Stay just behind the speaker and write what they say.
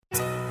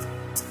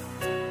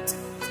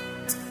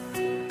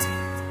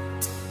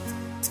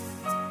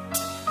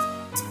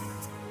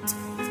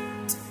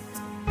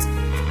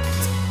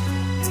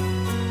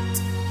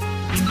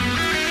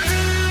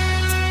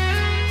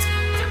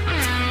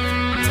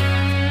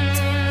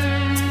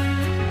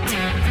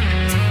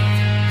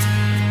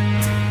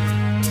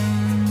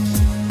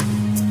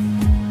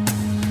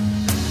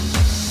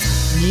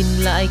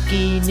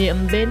kỷ niệm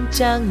bên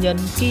trang nhật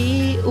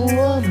ký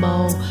úa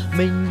màu.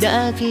 Mình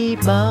đã ghi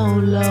bao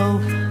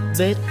lâu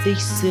vết tích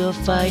xưa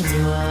phai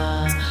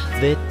nhòa,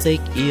 vết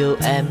tích yêu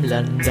em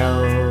lần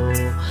đầu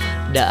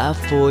đã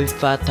phôi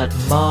pha thật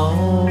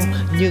máu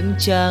những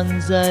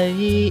trang giấy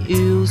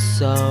yêu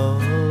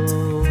sầu.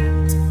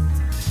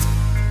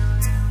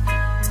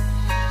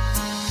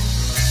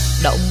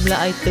 Đọng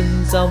lại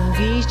từng dòng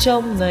ghi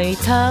trong ngày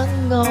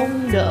tháng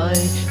ngóng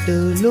đợi,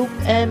 từ lúc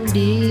em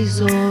đi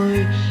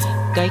rồi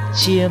cách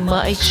chia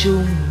mãi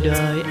chung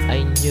đời.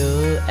 Anh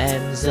nhớ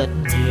em rất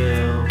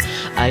nhiều,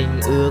 anh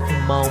ước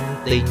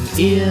mong tình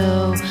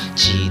yêu,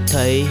 chỉ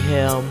thấy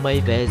heo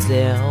mây ve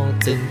réo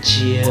từng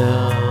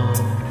chiều.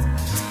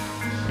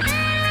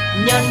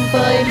 Nhắn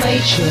với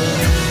mây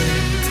trời,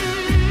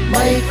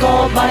 mây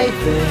có bay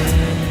về,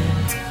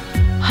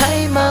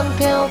 hãy mang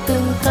theo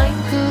từng cánh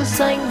thư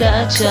xanh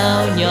đã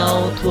trao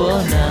nhau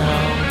thuở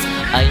nào.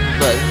 Anh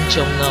vẫn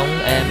trông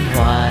ngóng em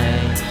hoài,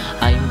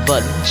 anh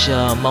vẫn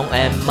chờ mong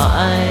em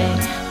mãi,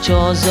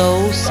 cho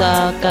dấu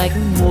xa cách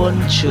muôn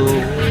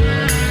trùng.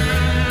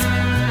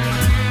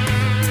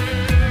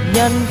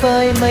 Nhắn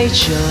với mây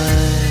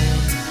trời,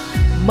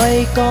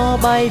 mây có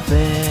bay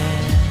về,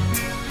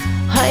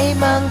 hãy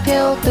mang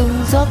theo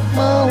từng giấc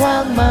mơ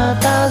hoang mà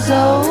ta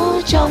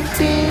giấu trong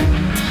tim.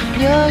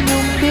 Nhớ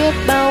nhung biết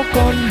bao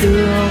con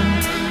đường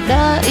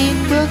đã in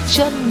bước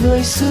chân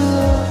người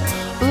xưa,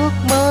 ước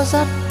mơ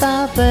dắt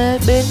ta về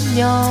bên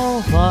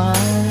nhau hoài.